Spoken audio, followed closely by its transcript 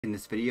In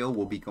this video,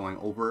 we'll be going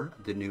over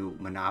the new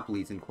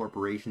Monopolies and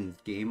Corporations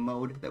game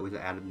mode that was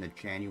added in the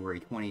January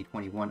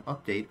 2021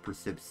 update for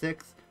Civ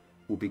 6.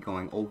 We'll be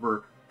going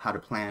over how to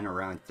plan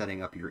around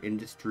setting up your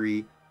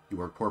industry,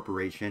 your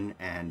corporation,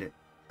 and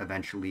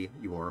eventually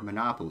your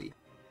monopoly.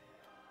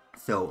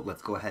 So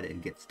let's go ahead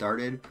and get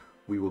started.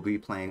 We will be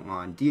playing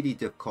on Deity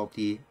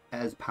difficulty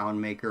as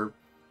Poundmaker,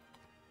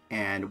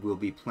 and we'll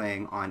be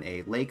playing on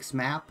a lakes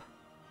map.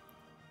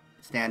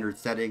 Standard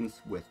settings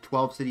with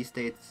 12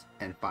 city-states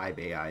and 5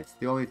 AIs.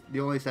 The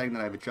only setting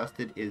that I've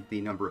adjusted is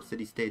the number of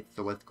city-states,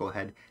 so let's go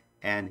ahead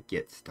and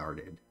get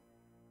started.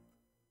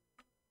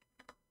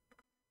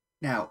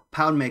 Now,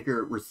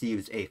 Poundmaker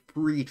receives a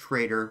free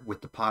trader with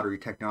the pottery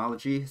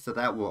technology, so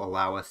that will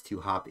allow us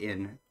to hop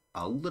in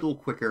a little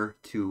quicker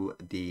to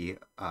the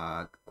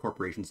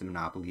Corporations and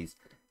Monopolies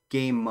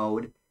game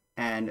mode.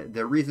 And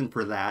the reason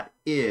for that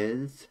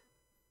is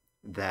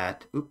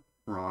that,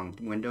 wrong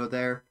window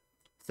there.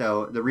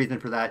 So the reason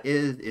for that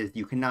is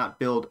you cannot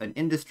build an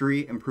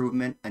industry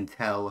improvement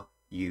until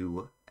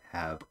you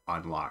have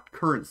unlocked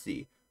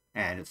currency.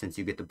 And since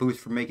you get the boost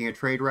from making a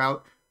trade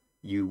route,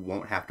 you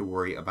won't have to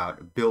worry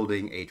about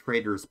building a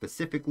trader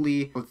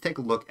specifically. Let's take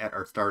a look at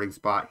our starting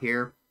spot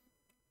here.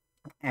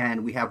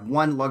 And we have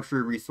one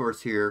luxury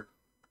resource here,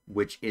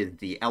 which is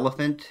the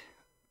elephant,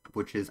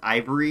 which is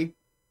ivory.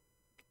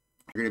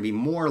 You're going to be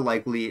more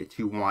likely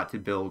to want to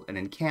build an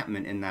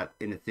encampment in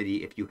a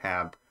city if you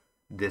have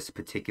this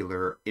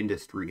particular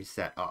industry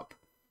set up.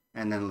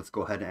 And then let's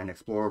go ahead and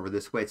explore over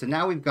this way. So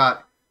now we've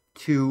got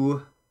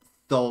two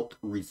salt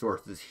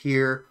resources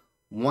here.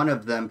 One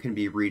of them can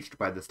be reached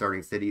by the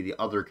starting city, the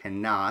other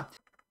cannot.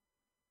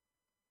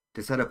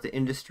 To set up the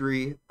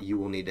industry, you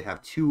will need to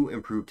have two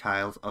improved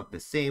tiles of the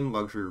same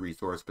luxury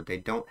resource, but they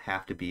don't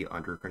have to be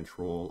under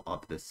control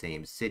of the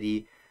same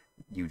city.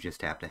 You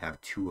just have to have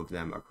two of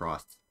them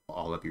across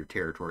all of your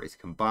territories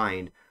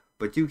combined.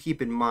 But do keep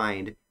in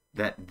mind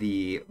that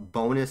the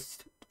bonus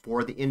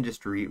for the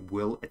industry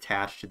will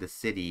attach to the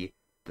city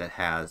that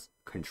has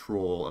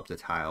control of the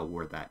tile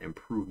where that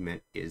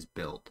improvement is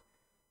built.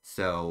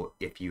 So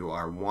if you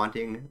are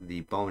wanting the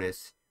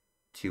bonus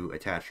to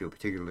attach to a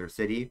particular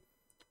city,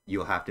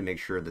 you'll have to make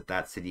sure that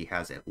that city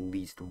has at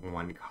least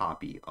one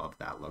copy of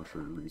that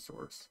luxury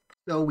resource.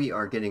 So we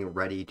are getting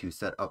ready to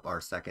set up our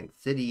second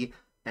city,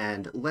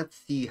 and let's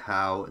see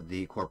how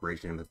the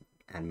Corporation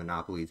and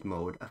Monopolies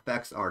mode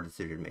affects our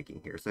decision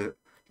making here. So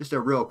just a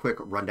real quick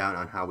rundown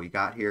on how we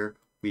got here.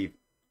 We've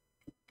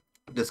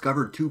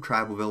discovered two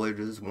tribal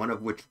villages, one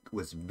of which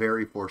was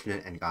very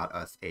fortunate and got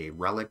us a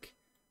relic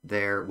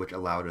there, which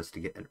allowed us to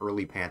get an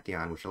early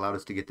pantheon, which allowed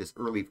us to get this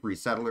early free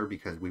settler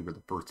because we were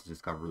the first to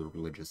discover the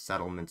religious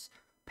settlements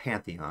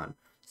pantheon.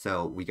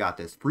 So we got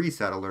this free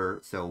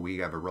settler, so we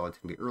have a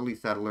relatively early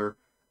settler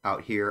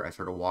out here. I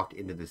sort of walked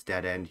into this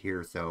dead end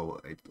here, so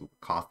it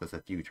cost us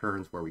a few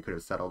turns where we could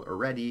have settled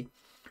already.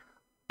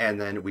 And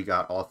then we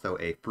got also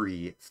a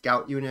free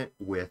scout unit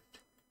with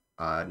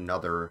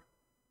another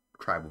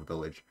tribal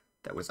village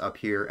that was up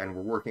here, and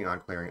we're working on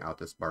clearing out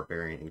this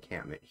barbarian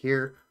encampment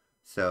here.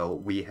 So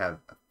we have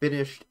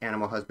finished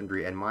animal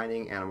husbandry and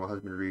mining. Animal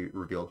husbandry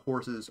revealed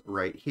horses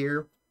right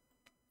here.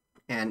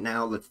 And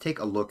now let's take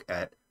a look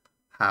at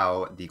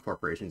how the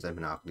Corporations and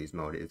Monopolies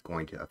mode is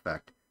going to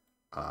affect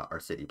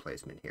our city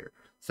placement here.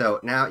 So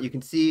now you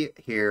can see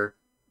here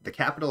the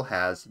capital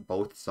has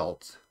both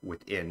salts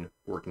within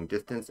working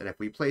distance, and if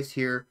we place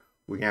here,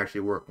 we can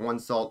actually work one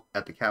salt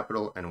at the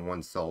capital and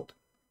one salt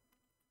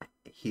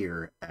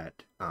here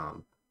at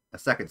a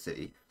second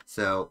city.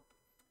 So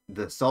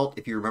the salt,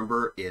 if you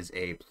remember, is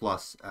a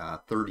plus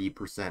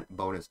 30%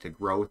 bonus to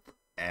growth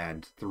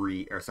and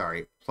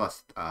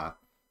plus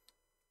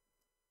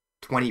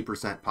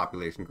 20%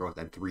 population growth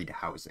and 3 to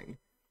housing.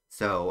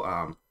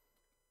 So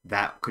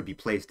that could be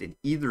placed in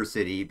either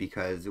city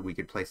because we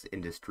could place the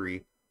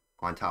industry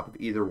on top of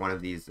either one of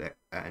these,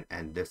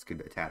 and this could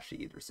attach to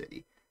either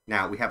city.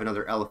 Now we have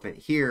another elephant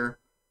here,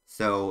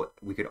 so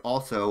we could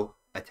also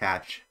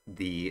attach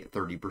the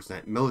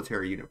 30%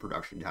 military unit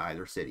production to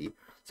either city.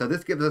 So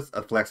this gives us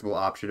a flexible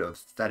option of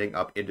setting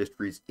up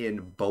industries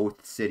in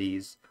both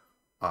cities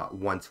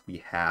once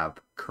we have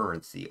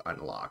currency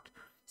unlocked.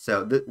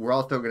 So we're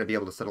also going to be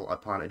able to settle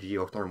upon a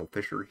geothermal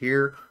fissure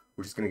here,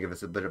 which is going to give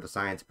us a bit of a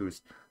science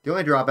boost. The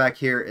only drawback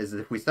here is that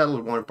if we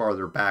settled one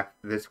farther back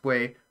this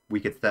way, we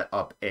could set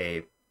up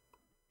a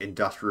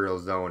industrial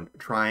zone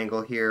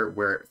triangle here,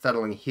 where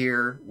settling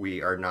here,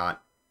 we are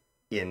not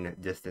in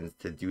distance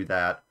to do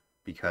that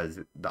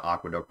because the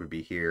aqueduct would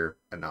be here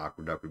and the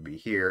aqueduct would be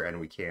here, and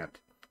we can't,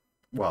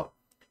 well,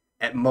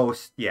 at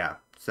most, yeah.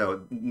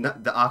 So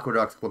the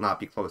aqueducts will not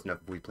be close enough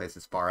if we place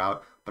this far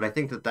out, but I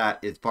think that that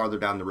is farther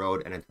down the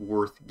road, and it's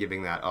worth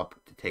giving that up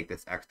to take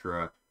this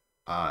extra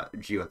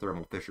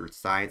geothermal fissure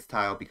science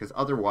tile, because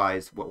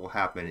otherwise what will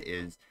happen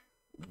is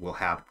we'll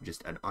have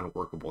just an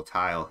unworkable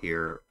tile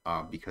here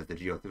because the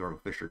geothermal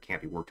fissure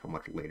can't be worked till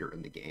much later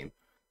in the game.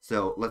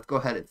 So let's go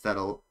ahead and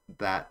settle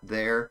that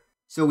there.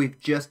 So we've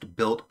just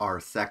built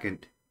our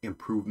second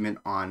improvement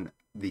on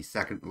the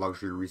second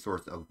luxury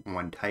resource of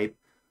one type,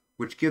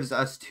 which gives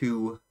us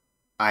two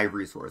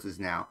ivory sources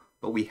now,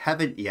 but we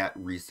haven't yet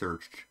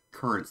researched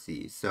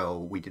currency, so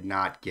we did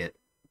not get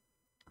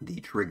the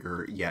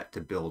trigger yet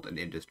to build an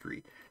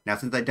industry. Now,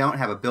 since I don't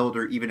have a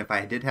builder, even if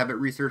I did have it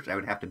researched, I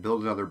would have to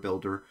build another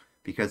builder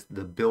because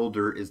the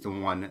builder is the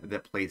one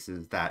that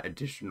places that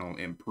additional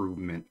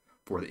improvement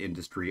for the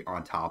industry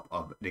on top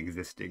of an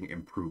existing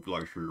improved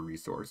luxury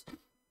resource.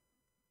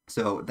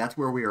 So that's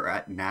where we are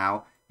at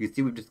now. You can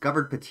see we've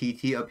discovered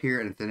Petiti up here,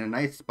 and it's in a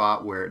nice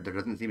spot where there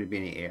doesn't seem to be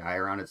any AI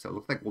around it, so it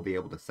looks like we'll be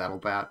able to settle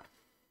that.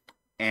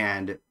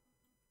 And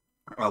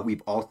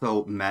we've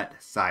also met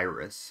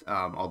Cyrus,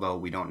 although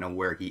we don't know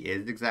where he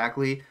is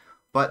exactly.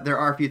 But there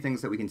are a few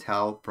things that we can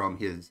tell from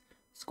his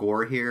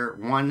score here.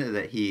 One,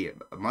 that he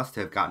must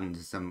have gotten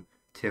into some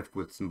tiff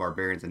with some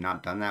barbarians and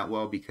not done that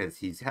well, because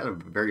he's had a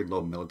very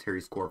low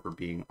military score for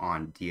being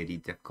on Deity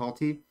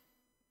difficulty.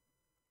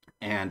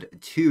 And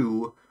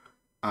two,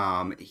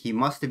 he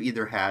must have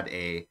either had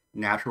a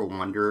natural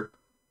wonder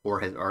or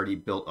has already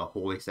built a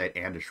holy site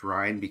and a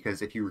shrine,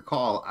 because if you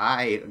recall,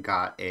 I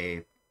got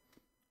a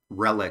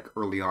relic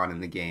early on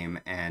in the game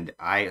and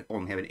I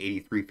only have an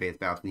 83 faith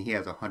balance and he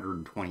has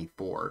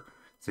 124.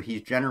 So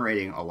he's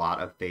generating a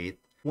lot of faith.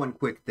 One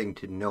quick thing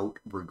to note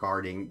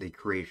regarding the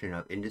creation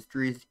of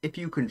industries: if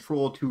you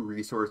control 2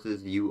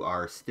 resources, you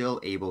are still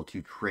able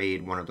to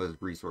trade one of those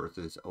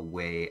resources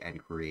away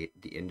and create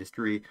the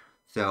industry.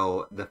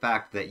 So the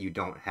fact that you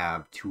don't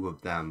have 2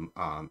 of them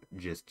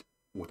just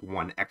with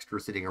 1 extra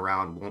sitting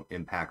around won't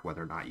impact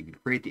whether or not you can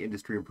create the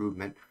industry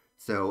improvement.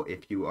 So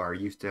if you are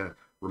used to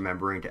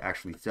remembering to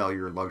actually sell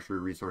your luxury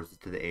resources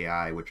to the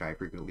AI, which I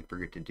frequently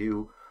forget to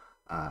do,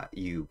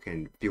 you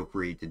can feel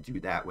free to do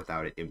that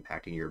without it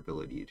impacting your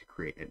ability to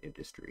create an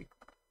industry.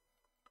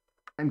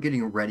 I'm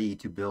getting ready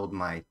to build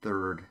my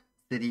 3rd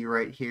city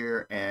right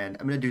here, and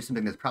I'm going to do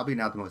something that's probably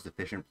not the most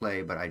efficient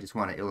play, but I just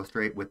want to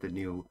illustrate with the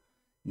new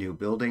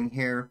building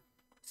here.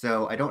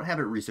 So I don't have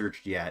it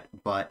researched yet,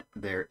 but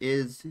there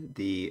is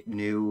the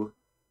new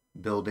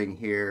building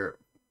here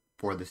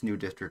for this new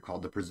district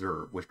called the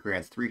Preserve, which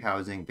grants 3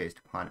 housing based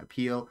upon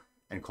appeal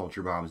and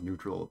culture bombs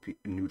neutral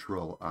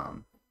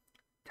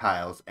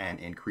tiles and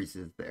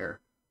increases their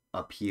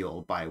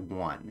appeal by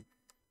 1.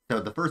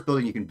 So the first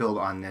building you can build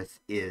on this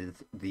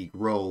is the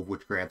Grove,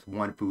 which grants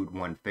 1 food,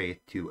 1 faith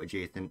to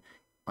adjacent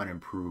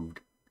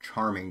unimproved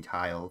charming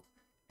tiles,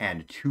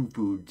 and 2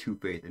 food, 2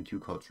 faith, and 2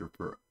 culture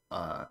for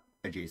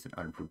adjacent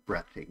unimproved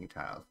breathtaking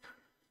tiles.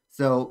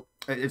 So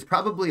it's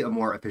probably a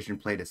more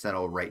efficient play to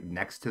settle right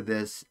next to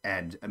this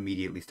and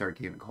immediately start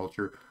getting the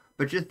culture.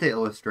 But just to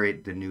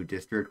illustrate the new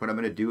district, what I'm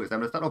going to do is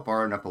I'm going to settle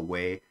far enough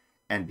away,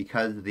 and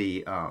because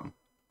the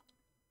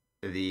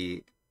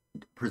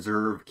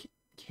preserve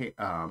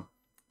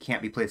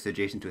can't be placed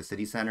adjacent to a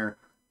city center,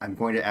 I'm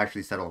going to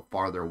actually settle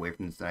farther away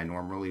from this than I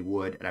normally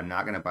would, and I'm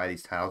not going to buy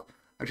these tiles.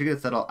 I'm actually going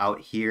to settle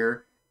out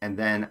here, and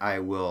then I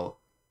will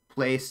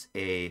place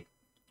a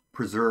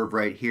preserve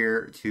right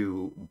here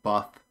to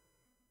buff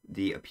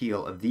the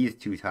appeal of these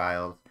 2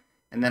 tiles,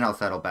 and then I'll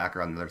settle back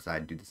around the other side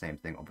and do the same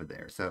thing over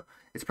there. So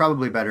it's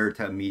probably better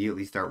to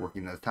immediately start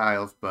working those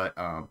tiles, but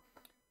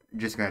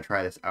just going to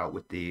try this out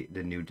with the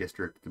new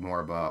district. It's more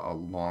of a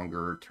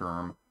longer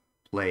term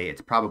play.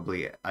 It's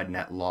probably a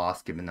net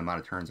loss given the amount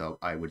of turns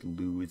I would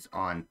lose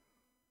on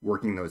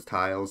working those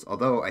tiles,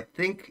 although I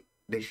think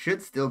they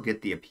should still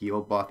get the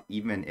appeal buff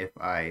even if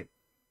I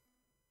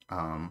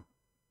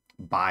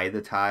buy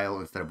the tile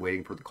instead of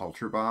waiting for the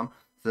culture bomb.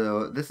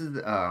 So this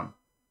is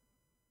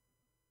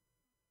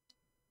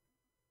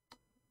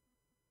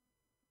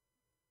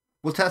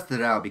we'll test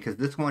it out because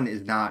this one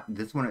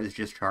is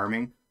just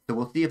charming. So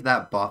we'll see if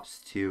that buffs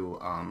to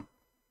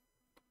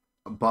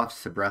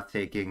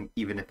breathtaking,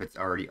 even if it's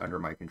already under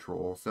my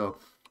control. So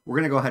we're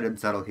gonna go ahead and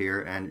settle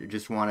here, and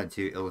just wanted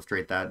to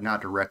illustrate that,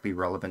 not directly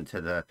relevant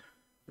to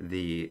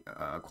the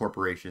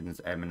corporations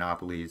and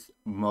monopolies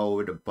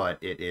mode, but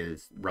it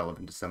is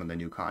relevant to some of the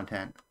new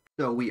content.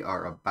 So we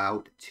are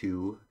about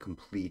to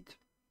complete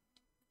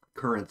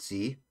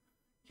currency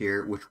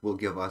here, which will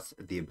give us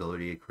the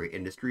ability to create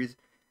industries,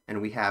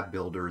 and we have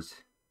builders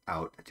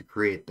out to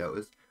create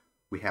those.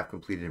 We have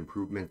completed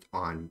improvements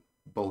on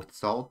both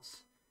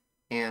salts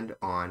and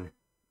on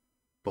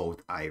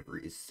both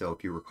ivories. So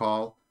if you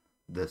recall,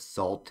 the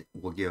salt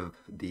will give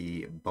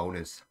the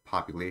bonus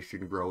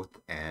population growth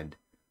and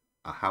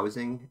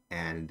housing,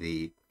 and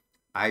the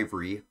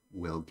ivory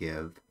will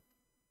give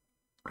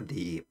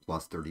the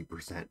plus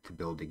 30% to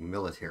building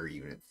military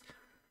units.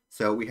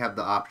 So we have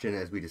the option,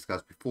 as we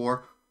discussed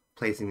before,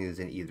 placing these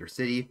in either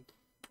city.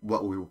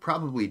 What we will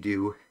probably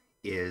do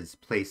is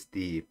place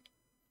the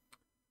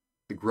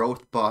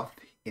growth buff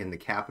in the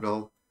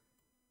capital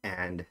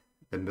and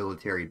the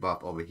military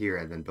buff over here,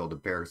 and then build a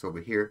barracks over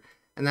here.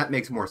 And that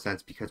makes more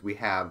sense because we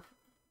have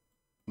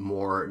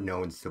more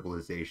known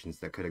civilizations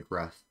that could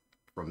aggress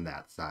from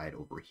that side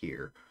over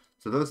here.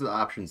 So those are the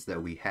options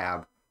that we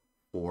have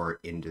for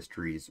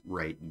industries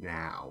right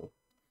now.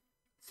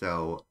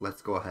 So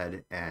let's go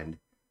ahead and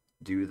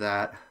do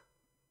that.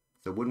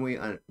 So when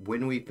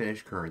we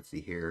finish currency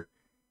here,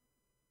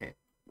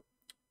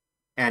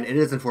 and it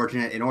is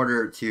unfortunate, in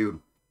order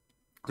to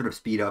sort of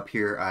speed up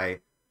here, I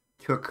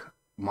took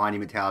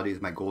monumentality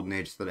as my golden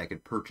age so that I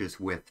could purchase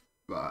with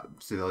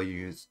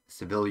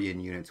civilian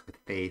units with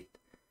faith.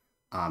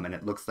 And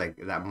it looks like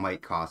that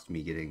might cost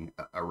me getting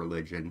a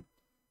religion.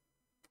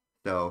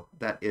 So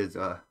that is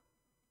a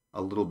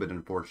little bit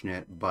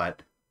unfortunate,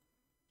 but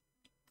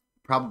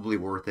probably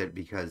worth it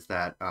because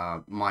that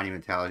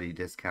monumentality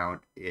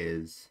discount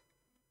is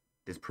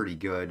pretty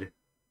good.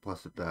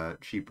 Plus the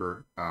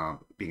cheaper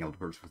being able to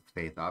purchase with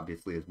faith,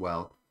 obviously, as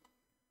well.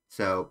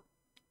 So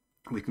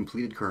we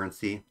completed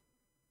currency.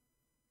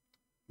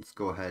 Let's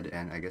go ahead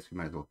and I guess we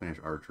might as well finish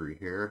archery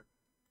here.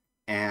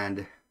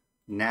 And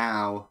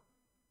now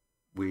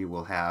we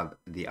will have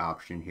the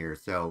option here.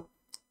 So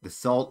the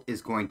salt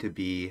is going to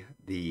be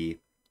the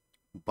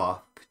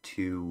buff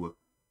to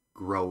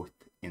growth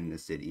in the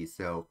city.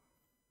 So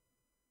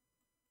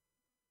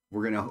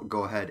we're going to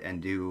go ahead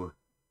and do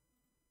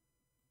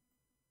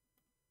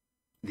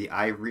the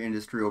ivory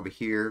industry over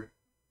here,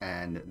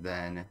 and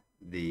then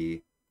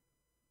this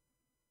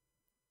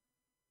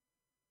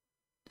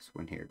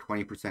one here,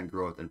 20%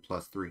 growth and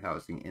 +3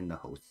 housing in the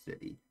host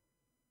city.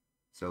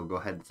 So go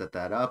ahead and set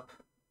that up.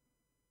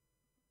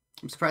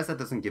 I'm surprised that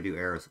doesn't give you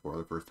error score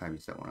the first time you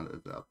set one of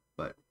those up,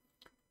 but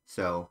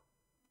so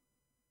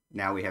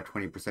now we have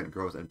 20%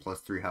 growth and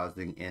 +3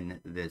 housing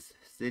in this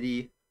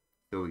city.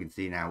 So we can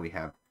see now we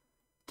have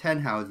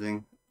 10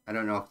 housing. I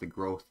don't know if the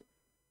growth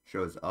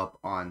shows up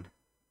on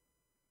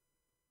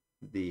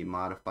the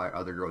modify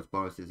other growth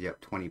bonuses.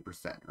 Yep,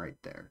 20% right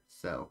there.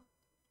 So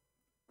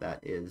that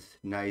is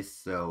nice.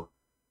 So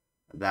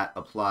that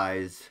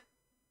applies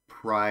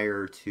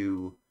prior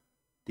to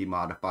the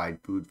modified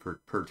food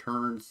per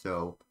turn.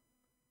 So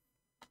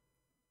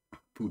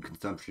food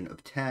consumption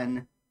of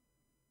 10,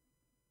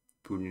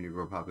 food need to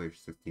grow population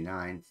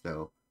 69.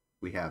 So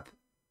we have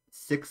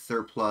 6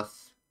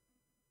 surplus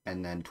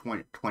and then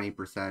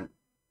 20%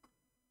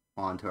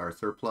 onto our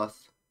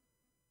surplus.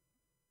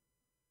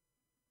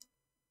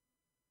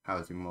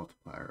 Housing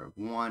multiplier of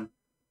 1,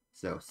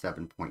 so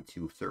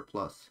 7.2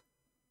 surplus.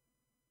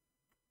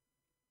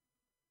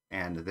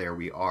 And there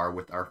we are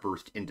with our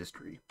first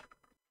industry.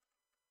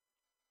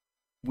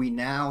 We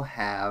now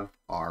have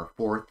our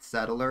 4th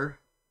settler,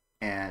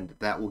 and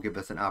that will give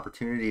us an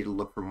opportunity to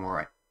look for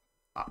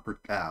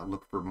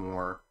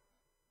more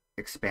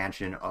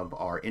expansion of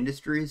our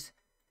industries.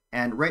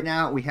 And right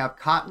now we have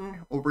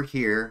cotton over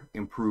here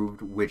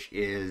improved, which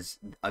is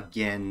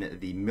again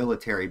the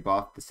military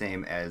buff, the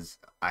same as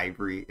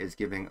ivory is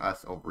giving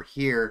us over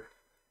here.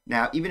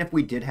 Now, even if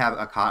we did have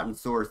a cotton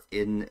source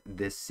in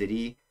this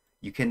city,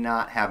 you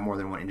cannot have more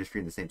than one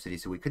industry in the same city.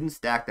 So we couldn't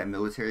stack that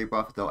military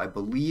buff, though I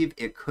believe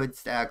it could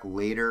stack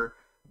later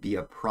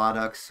via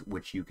products,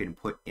 which you can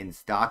put in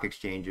stock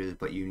exchanges,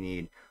 but you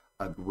need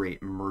a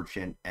great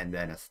merchant and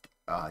then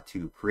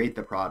to create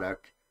the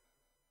product.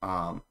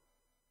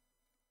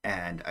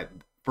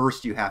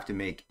 First you have to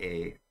make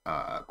a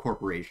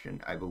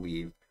corporation, I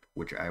believe,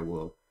 which I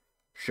will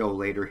show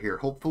later here,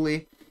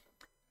 hopefully.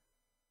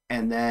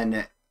 And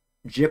then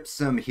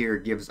gypsum here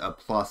gives a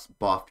plus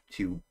buff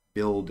to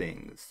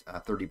buildings,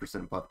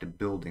 30% buff to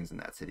buildings in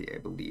that city, I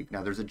believe.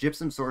 Now there's a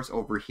gypsum source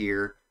over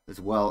here, as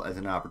well as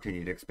an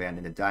opportunity to expand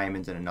into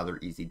diamonds, and another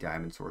easy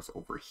diamond source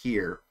over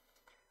here.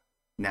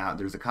 Now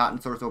there's a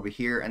cotton source over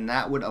here, and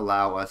that would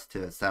allow us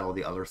to settle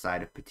the other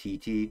side of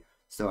Petiti.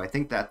 So I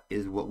think that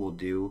is what we'll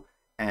do.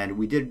 And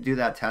we did do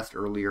that test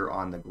earlier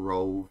on the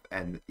Grove,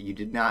 and you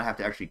did not have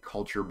to actually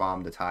culture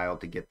bomb the tile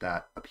to get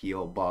that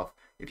appeal buff.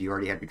 If you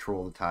already had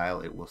control of the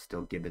tile, it will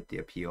still give it the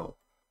appeal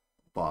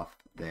buff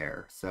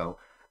there. So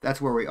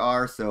that's where we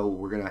are. So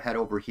we're going to head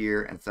over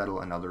here and settle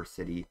another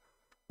city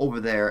over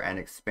there and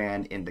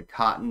expand into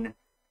cotton.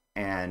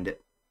 And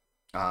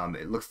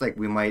it looks like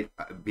we might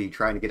be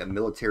trying to get a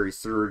military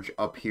surge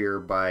up here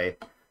by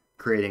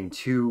creating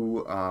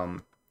 2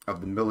 of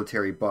the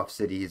military buff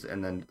cities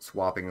and then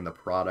swapping the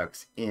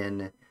products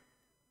in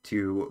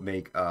to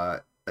make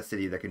a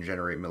city that can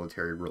generate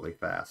military really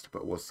fast,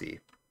 but we'll see.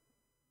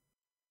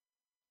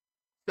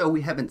 So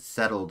we haven't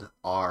settled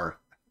our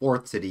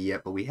 4th city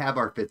yet, but we have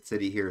our 5th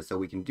city here, so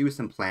we can do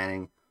some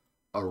planning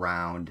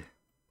around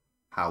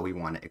how we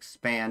want to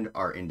expand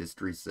our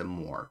industry some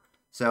more.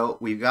 So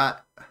we've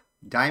got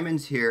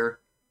diamonds here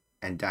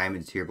and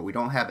diamonds here, but we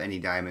don't have any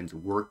diamonds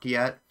worked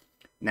yet.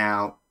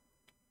 Now,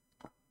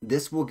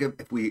 this will give,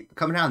 if we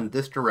come down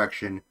this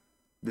direction,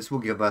 this will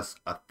give us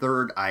a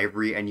 3rd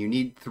ivory, and you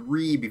need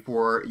 3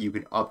 before you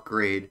can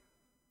upgrade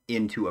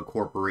into a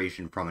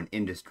corporation from an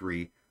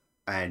industry.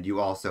 And you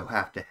also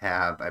have to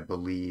have, I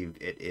believe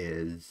it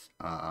is,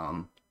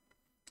 I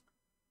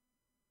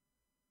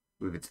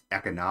believe it's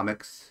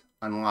economics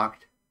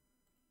unlocked.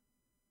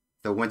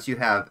 So once you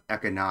have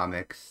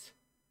economics,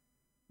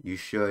 you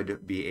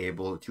should be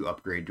able to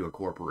upgrade to a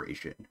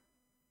corporation.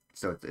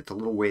 So it's a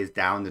little ways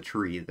down the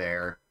tree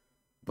there.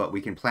 But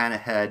we can plan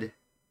ahead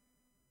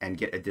and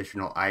get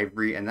additional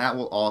ivory, and that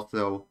will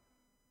also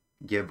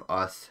give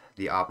us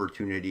the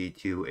opportunity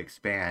to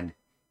expand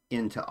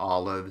into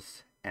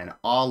olives. And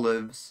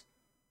olives,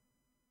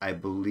 I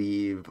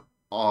believe,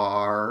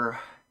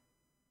 are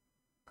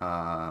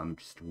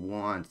Just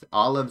one.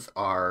 Olives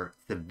are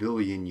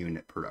civilian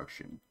unit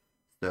production.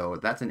 So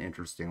that's an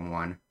interesting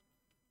one.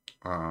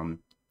 In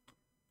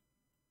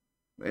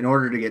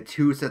order to get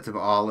 2 sets of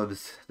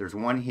olives, there's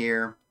one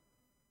here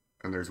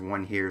and there's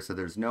one here, so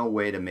there's no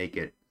way to make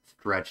it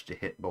stretch to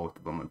hit both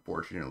of them,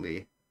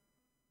 unfortunately.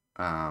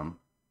 Yeah,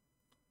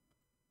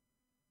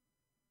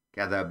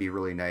 that would be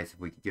really nice if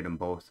we could get them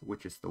both,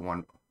 which is the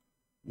one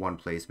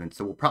placement.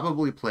 So we'll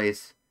probably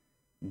place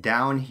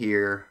down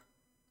here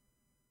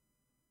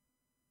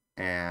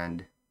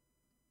and,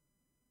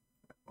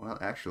 well,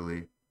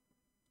 actually,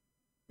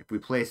 if we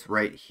place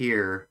right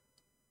here,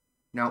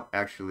 no,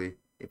 actually,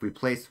 if we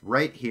place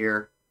right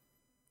here,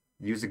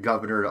 use a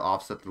governor to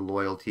offset the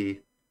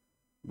loyalty,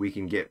 we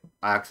can get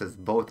access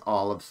both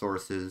olive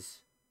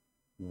sources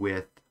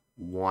with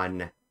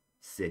one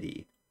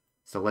city.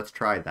 So let's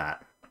try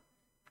that.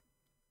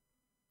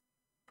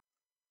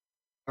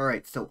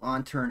 Alright, so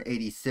on turn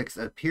 86,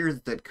 it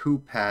appears that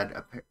Coop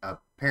had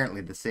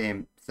apparently the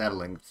same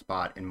settling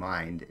spot in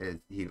mind. As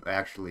he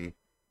actually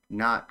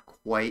not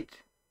quite,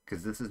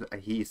 because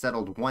he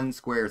settled 1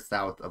 square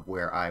south of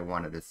where I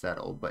wanted to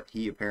settle, but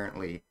he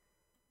apparently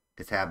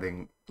is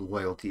having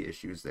loyalty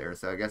issues there.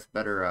 So I guess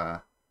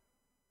better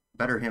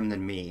him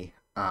than me.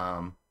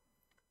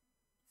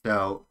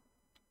 So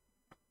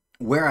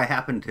where I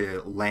happened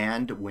to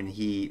land when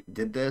he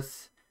did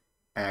this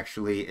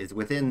actually is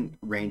within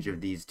range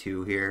of these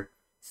two here.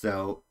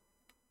 So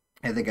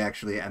I think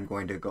actually I'm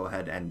going to go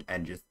ahead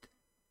and just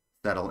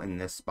settle in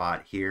this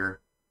spot here.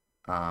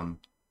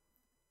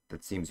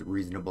 That seems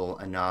reasonable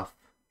enough.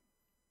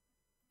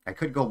 I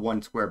could go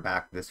 1 square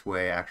back this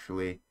way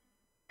actually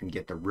and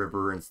get the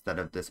river instead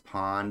of this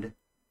pond,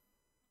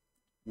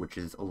 which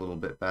is a little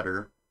bit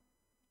better.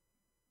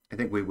 I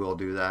think we will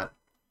do that.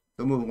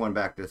 So move 1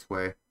 back this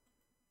way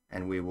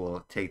and we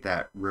will take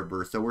that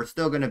river. So we're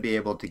still going to be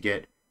able to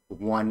get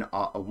one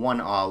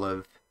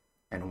olive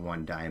and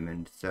 1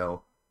 diamond.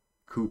 So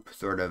Coop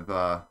sort of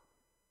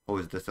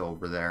hosed us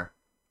over there.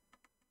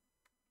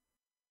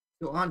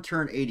 So on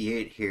turn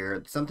 88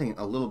 here, something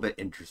a little bit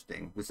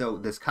interesting. So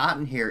this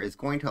cotton here is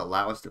going to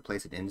allow us to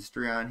place an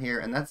industry on here,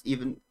 and that's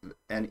even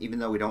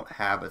though we don't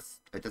have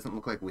it doesn't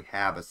look like we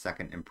have a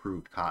second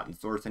improved cotton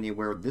source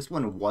anywhere. This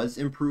one was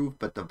improved,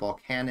 but the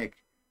volcanic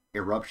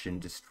eruption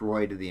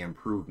destroyed the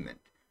improvement.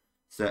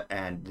 So,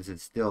 and this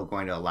is still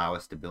going to allow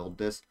us to build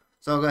this.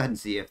 So I'll go ahead and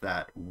see if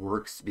that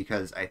works,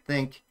 because I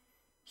think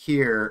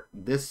here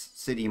this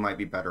city might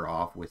be better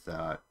off with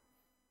the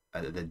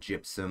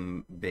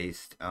gypsum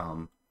based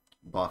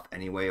buff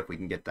anyway, if we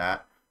can get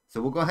that.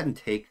 So we'll go ahead and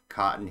take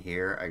cotton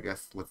here. I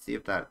guess let's see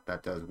if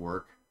that does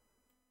work.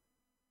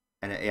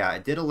 And yeah,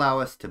 it did allow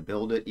us to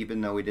build it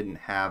even though we didn't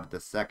have the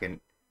second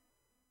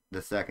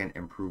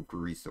improved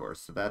resource.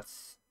 So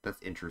that's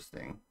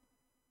interesting.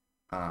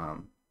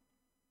 All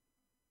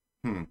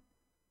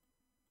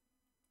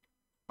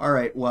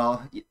right,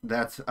 well,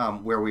 that's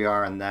where we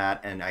are on that,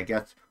 and I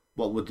guess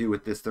what we'll do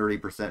with this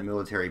 30%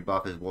 military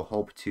buff is we'll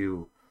hope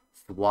to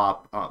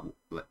swap,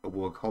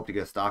 we'll hope to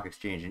get a stock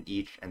exchange in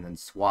each and then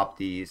swap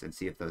these and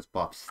see if those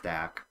buffs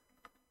stack.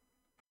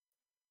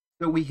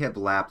 So we have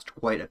lapsed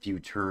quite a few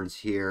turns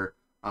here,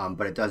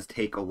 but it does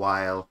take a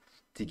while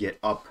to get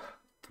up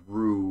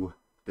through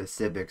the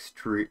civics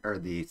tree or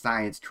the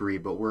science tree,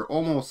 but we're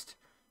almost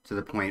to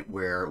the point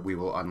where we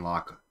will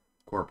unlock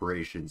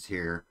corporations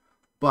here.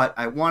 But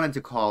I wanted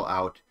to call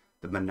out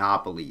the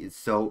monopolies.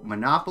 So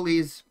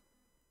monopolies,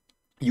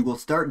 you will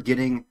start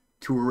getting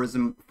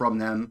tourism from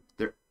them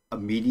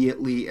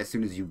immediately as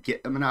soon as you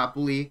get a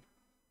monopoly,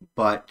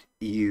 but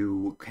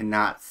you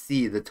cannot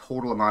see the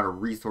total amount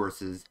of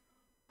resources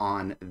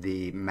on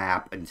the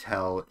map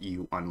until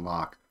you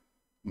unlock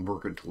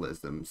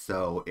mercantilism.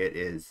 So it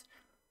is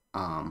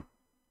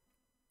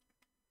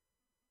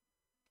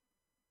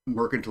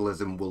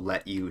mercantilism will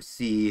let you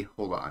see,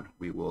 hold on,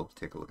 we will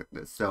take a look at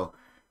this. So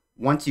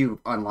once you've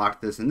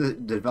unlocked this, and the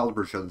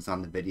developer showed this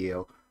on the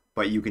video,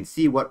 but you can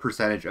see what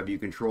percentage of you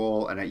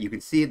control, and you can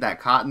see that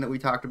cotton that we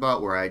talked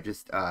about where I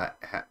just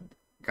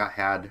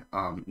had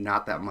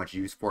not that much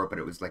use for it, but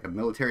it was like a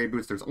military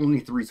boost. There's only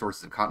 3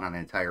 sources of cotton on the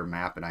entire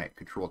map, and I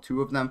control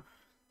 2 of them,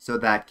 so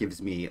that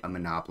gives me a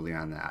monopoly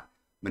on that.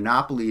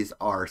 Monopolies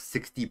are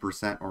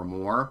 60% or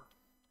more,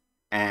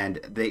 and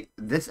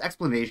this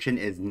explanation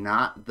is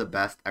not the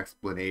best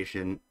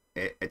explanation.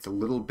 It's a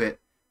little bit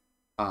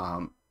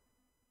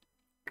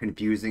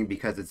confusing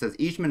because it says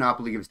each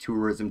monopoly gives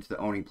tourism to the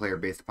owning player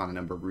based upon the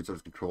number of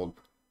resources controlled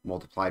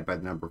multiplied by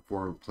the number of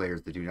foreign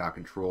players that do not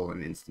control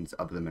an instance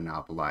of the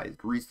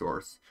monopolized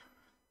resource.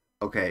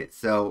 Okay,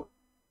 so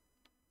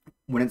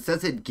when it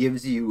says it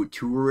gives you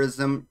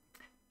tourism,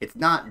 it's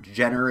not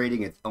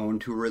generating its own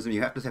tourism.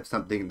 You have to have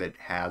something that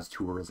has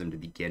tourism to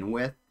begin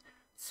with.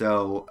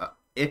 So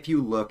if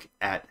you look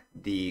at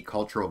the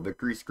cultural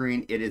victory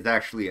screen, it is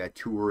actually a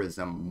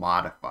tourism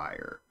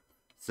modifier.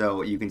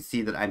 So you can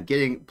see that I'm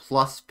getting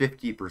plus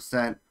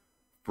 50%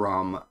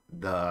 from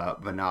the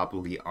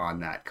monopoly on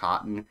that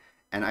cotton.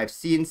 And I've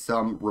seen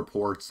some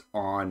reports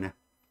on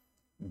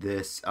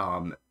this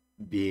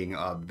being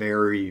a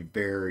very,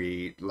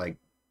 very like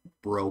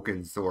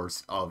broken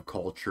source of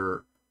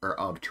culture or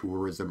of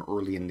tourism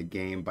early in the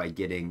game by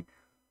getting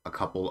a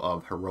couple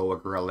of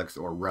heroic relics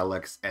or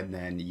relics and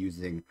then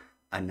using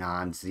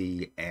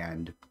Anansi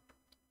and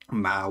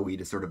Maui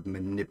to sort of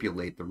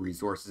manipulate the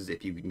resources.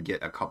 If you can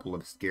get a couple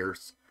of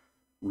scarce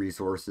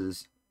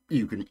resources,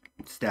 you can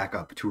stack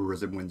up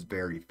tourism wins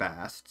very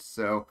fast.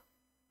 So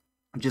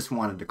just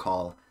wanted to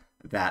call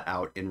that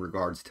out in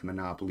regards to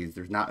monopolies.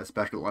 There's not a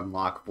special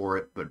unlock for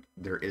it, but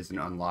there is an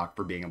unlock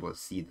for being able to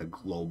see the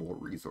global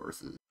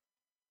resources.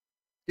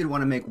 Did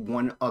want to make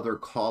one other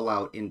call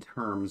out in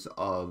terms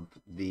of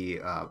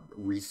the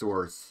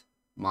resource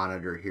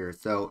monitor here.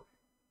 So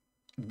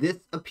this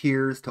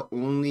appears to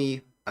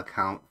only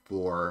account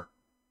for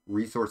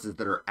resources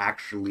that are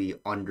actually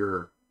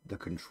under the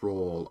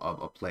control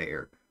of a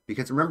player.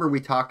 Because remember we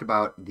talked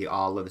about the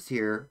olives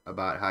here,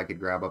 about how I could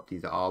grab up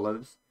these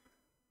olives.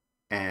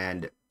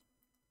 And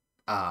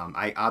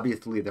I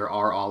obviously there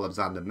are olives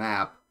on the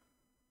map,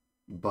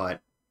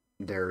 but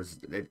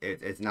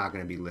it's not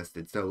going to be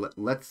listed. So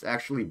let's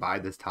actually buy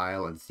this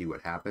tile and see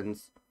what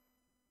happens.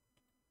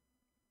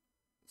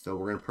 So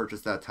we're going to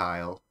purchase that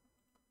tile.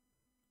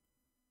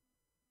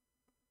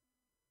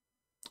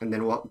 And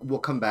then we'll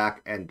come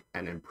back and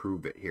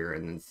improve it here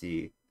and then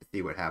see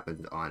what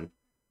happens on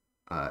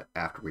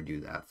after we do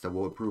that. So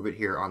we'll improve it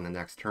here on the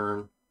next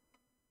turn.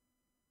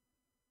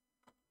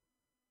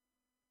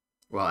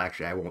 Well,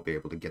 actually, I won't be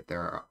able to get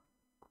there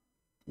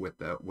with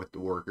the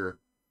worker.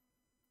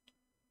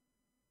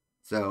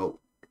 So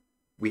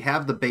we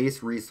have the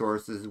base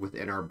resources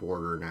within our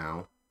border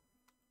now.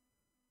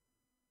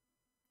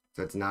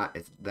 So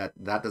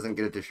that doesn't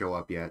get it to show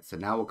up yet. So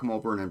now we'll come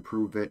over and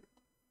improve it.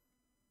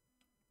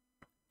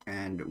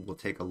 And we'll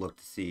take a look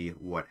to see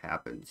what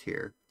happens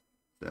here.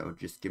 So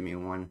just give me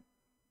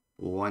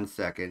one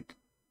second.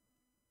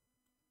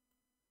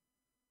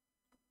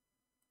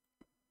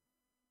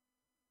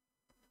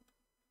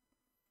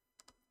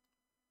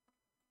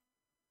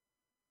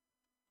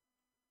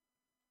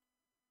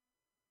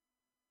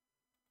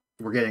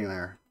 We're getting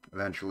there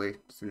eventually,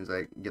 as soon as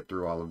I get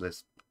through all of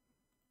this.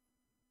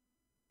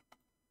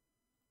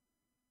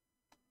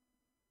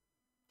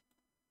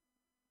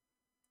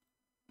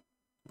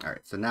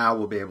 Alright, so now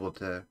we'll be able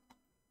to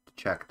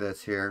check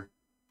this here.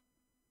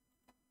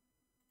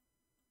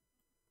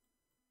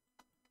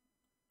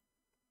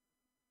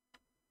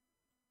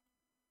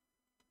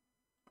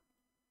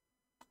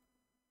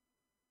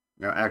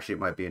 Now, actually, it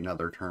might be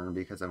another turn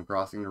because I'm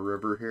crossing the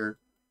river here.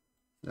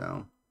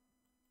 So,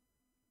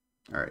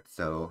 alright,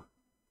 so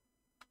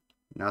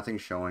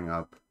nothing's showing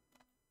up.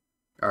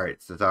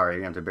 Alright, so sorry,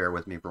 you have to bear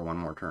with me for one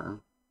more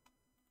turn.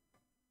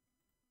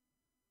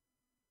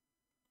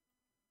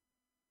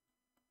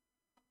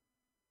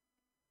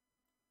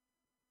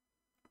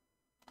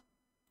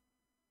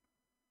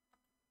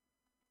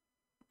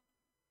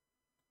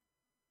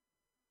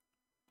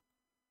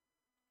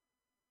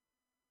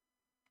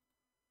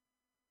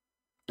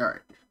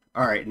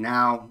 Alright,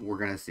 now we're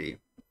gonna see.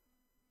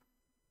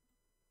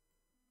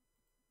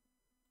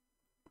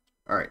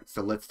 Alright,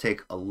 so let's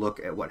take a look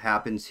at what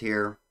happens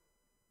here.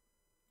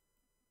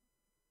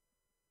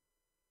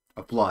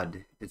 A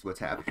flood is what's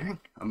happening.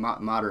 A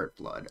moderate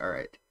flood.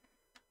 Alright.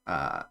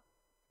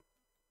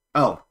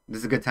 Oh, this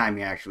is a good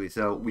timing, actually.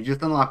 So we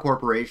just unlocked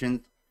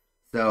corporations.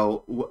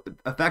 So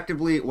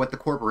effectively, what the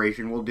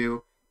corporation will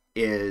do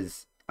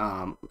is,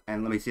 and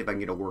let me see if I can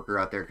get a worker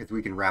out there, because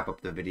we can wrap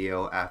up the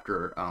video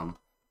after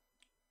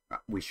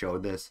we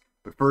showed this.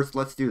 But first,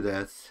 let's do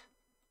this.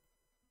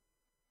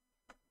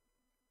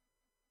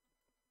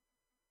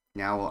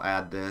 Now we'll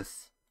add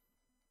this.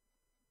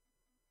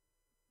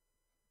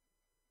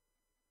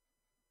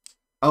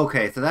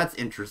 Okay, so that's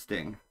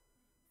interesting.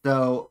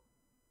 So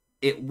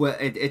it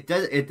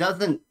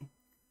doesn't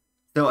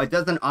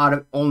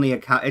only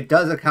account, it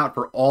does account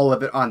for all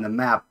of it on the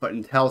map, but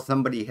until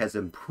somebody has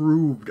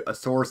improved a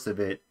source of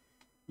it,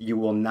 you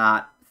will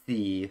not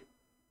see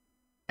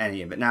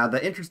any of it. Now,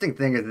 the interesting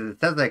thing is that it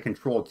says I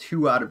control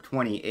 2 out of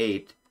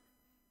 28,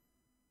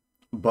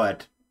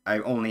 but I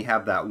only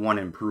have that one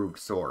improved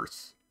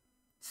source.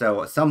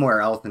 So somewhere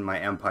else in my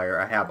empire,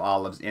 I have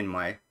olives in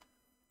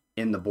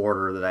the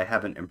border that I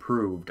haven't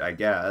improved, I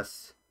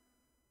guess.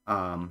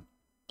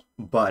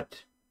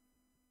 But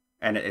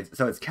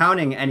so it's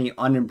counting any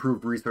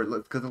unimproved resource.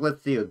 Because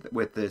let's see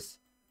with this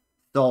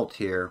salt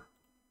here.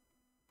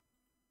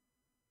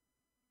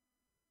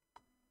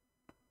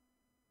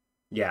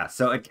 Yeah,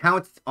 so it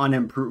counts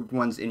unimproved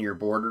ones in your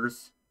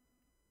borders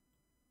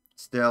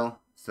still.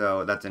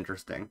 So that's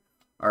interesting.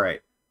 All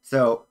right,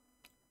 so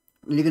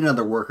we need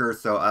another worker.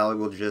 So I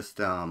will just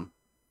do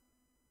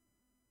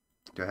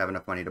I have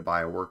enough money to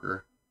buy a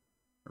worker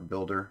or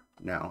builder?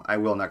 No, I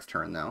will next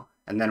turn though,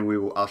 and then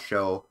I'll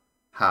show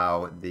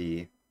how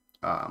the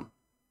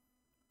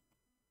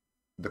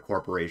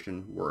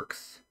corporation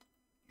works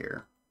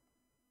here.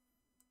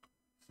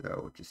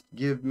 So just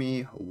give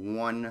me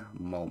one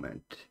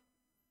moment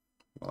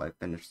while I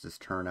finish this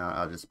turn out.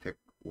 I'll just pick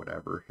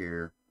whatever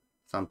here,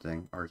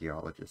 something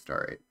archaeologist. All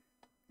right,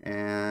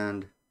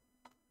 and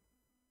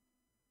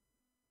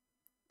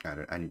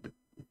I need to.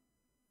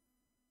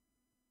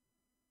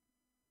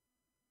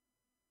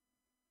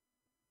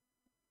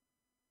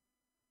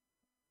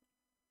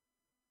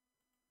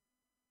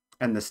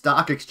 And the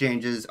stock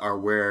exchanges are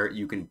where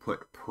you can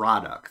put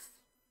products.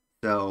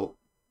 So,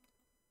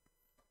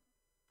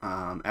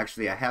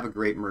 actually, I have a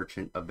great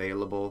merchant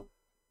available,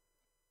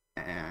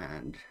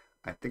 and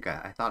I think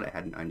I thought I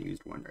had an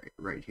unused one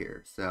right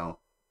here. So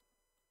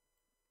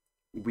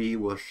we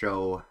will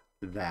show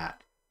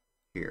that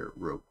here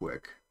real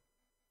quick.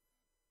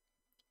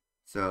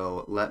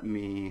 So let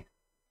me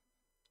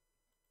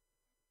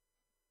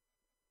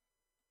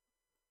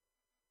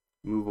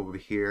move over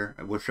here.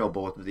 We'll show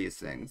both of these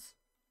things.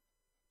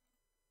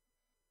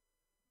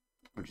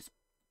 We'll just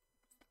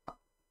all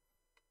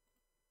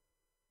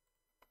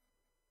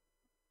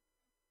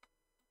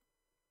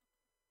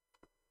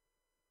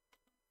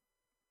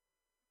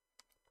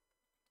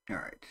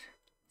right.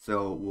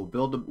 So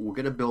we'll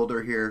get a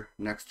builder here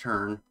next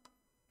turn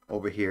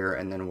over here,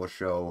 and then we'll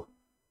show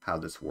how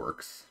this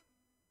works.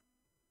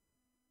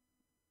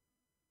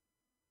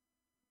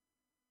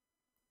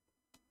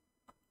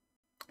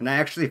 And I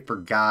actually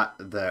forgot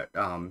that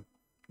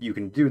you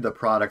can do the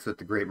products with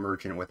the Great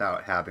Merchant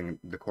without having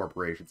the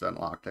corporations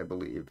unlocked, I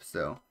believe.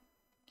 So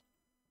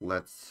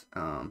let's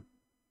all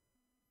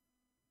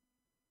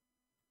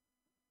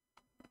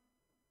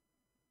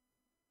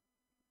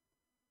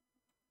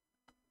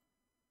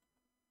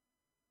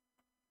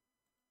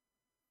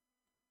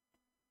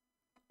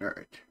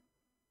right.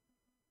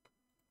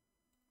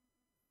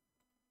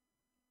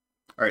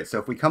 All right, so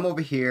if we come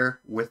over here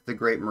with the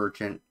Great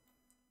Merchant,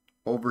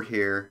 over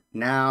here,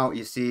 now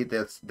you see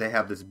that they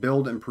have this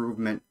build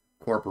improvement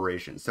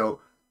corporation. So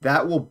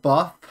that will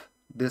buff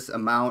this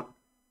amount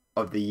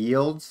of the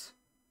yields.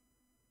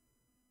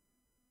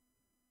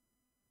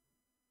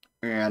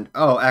 And,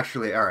 oh,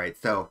 actually, all right,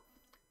 so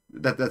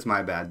that's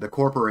my bad. The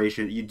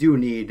corporation, you do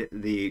need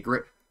the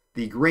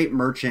Great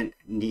Merchant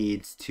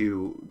needs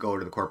to go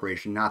to the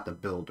corporation, not the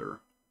builder.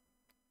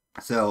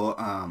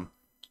 So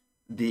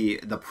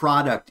the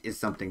product is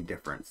something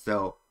different.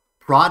 So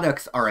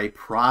products are a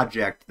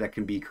project that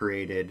can be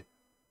created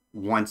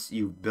once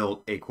you've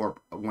built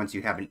once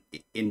you have an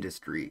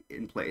industry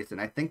in place.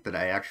 And I think that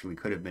I actually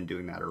could have been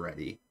doing that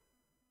already.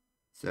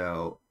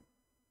 So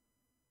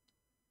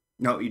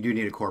no, you do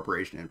need a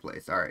corporation in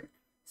place. All right.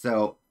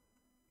 So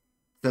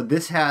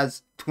this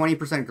has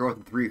 20% growth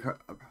in 3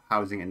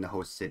 housing in the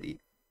host city.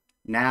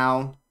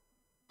 Now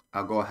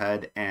I'll go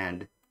ahead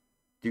and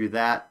do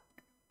that.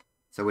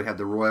 So we have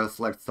the Royal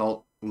Select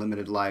Salt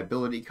Limited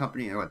Liability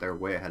Company. You know what? They're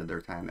way ahead of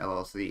their time.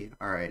 LLC.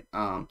 All right.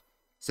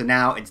 So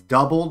now it's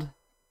doubled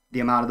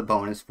the amount of the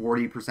bonus,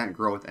 40%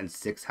 growth and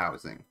 6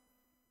 housing.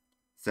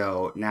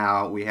 So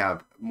now we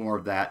have more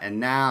of that.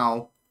 And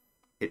now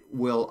it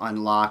will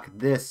unlock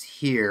this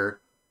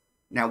here.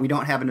 Now we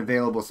don't have an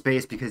available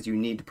space because you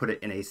need to put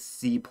it in a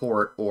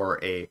seaport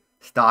or a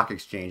stock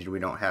exchange. And we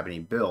don't have any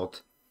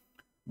built.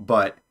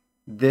 But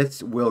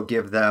this will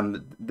give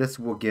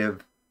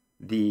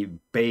the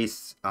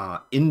base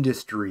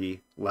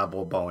industry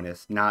level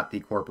bonus, not the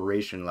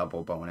corporation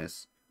level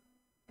bonus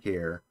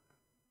here,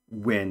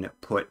 when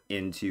put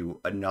into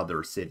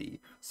another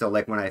city. So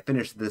like when I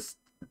finish this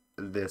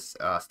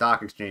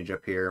stock exchange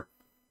up here,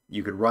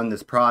 you could run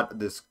this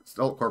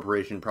Salt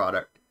Corporation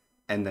product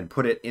and then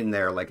put it in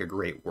there like a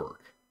great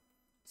work.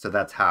 So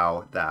that's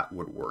how that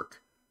would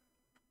work.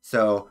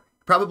 So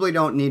probably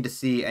don't need to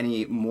see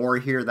any more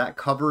here. That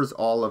covers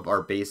all of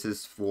our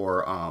bases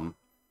for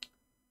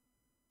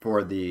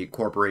the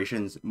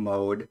corporations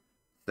mode.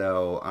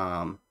 So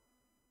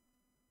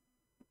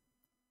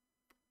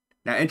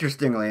now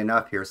interestingly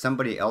enough here,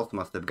 somebody else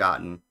must have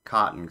gotten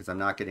cotton because I'm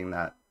not getting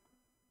that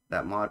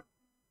mod.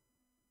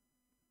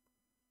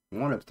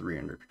 1 of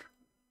 300.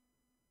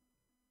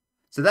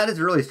 So that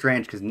is really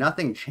strange because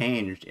nothing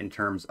changed in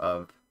terms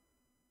of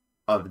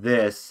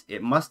this.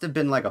 It must have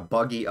been like a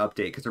buggy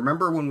update because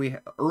remember when we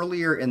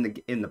earlier in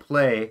the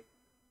play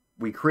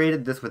we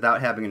created this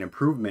without having an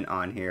improvement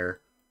on here,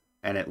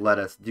 and it let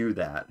us do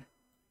that.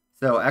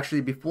 So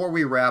actually, before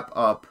we wrap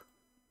up,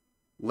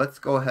 let's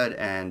go ahead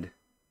and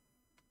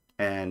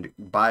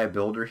buy a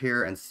builder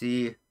here and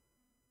see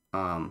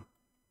what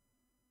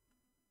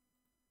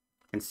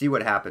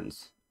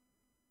happens.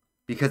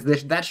 Because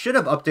that should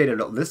have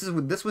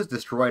updated. This was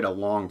destroyed a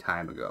long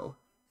time ago.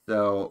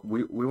 So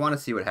we want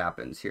to see what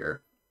happens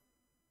here.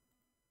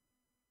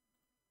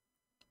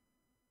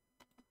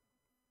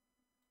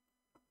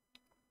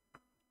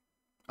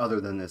 Other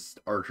than this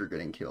archer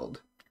getting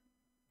killed.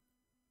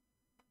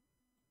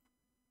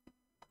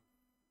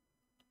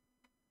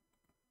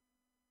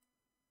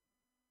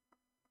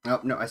 Oh,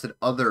 no, I said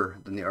other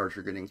than the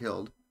archer getting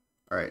killed.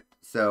 All right,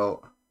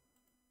 so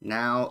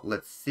now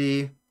let's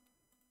see.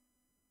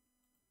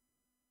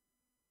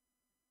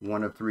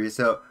 1 of 3.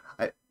 So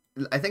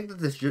I think that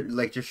this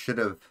should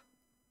have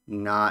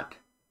not.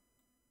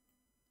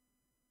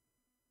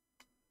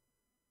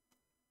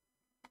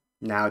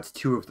 Now it's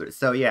 2 of 3.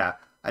 So yeah,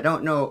 I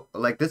don't know.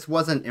 Like this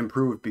wasn't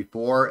improved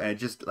before, and it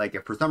just like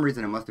if for some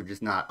reason it must have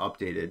just not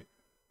updated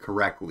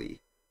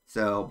correctly.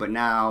 So, but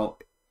now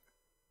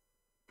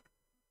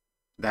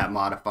that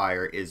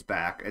modifier is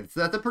back.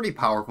 That's a pretty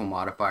powerful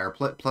modifier,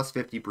 plus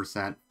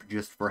 50%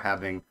 just for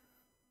having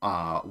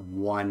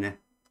one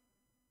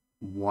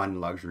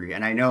luxury.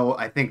 And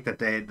I think that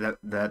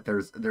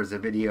there's a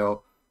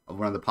video of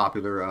one of the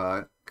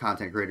popular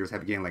content creators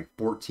have gained like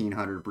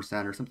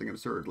 1400% or something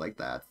absurd like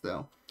that.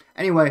 So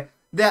anyway,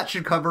 that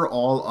should cover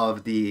all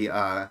of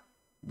the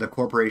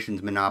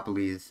corporation's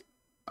monopolies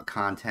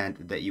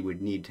content that you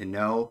would need to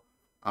know.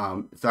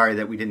 Sorry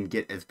that we didn't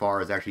get as far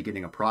as actually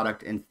getting a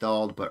product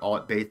installed,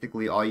 but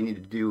basically all you need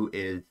to do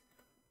is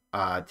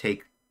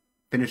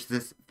finish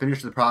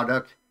the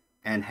product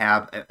and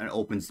have an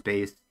open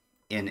space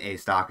in a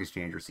stock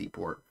exchange or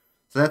seaport.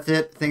 So that's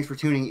it. Thanks for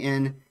tuning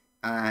in,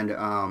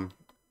 and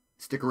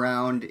stick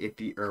around if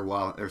you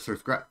or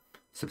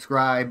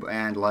subscribe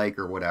and like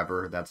or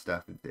whatever that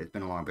stuff. It's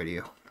been a long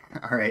video.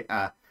 All right.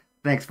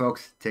 Thanks,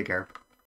 folks. Take care.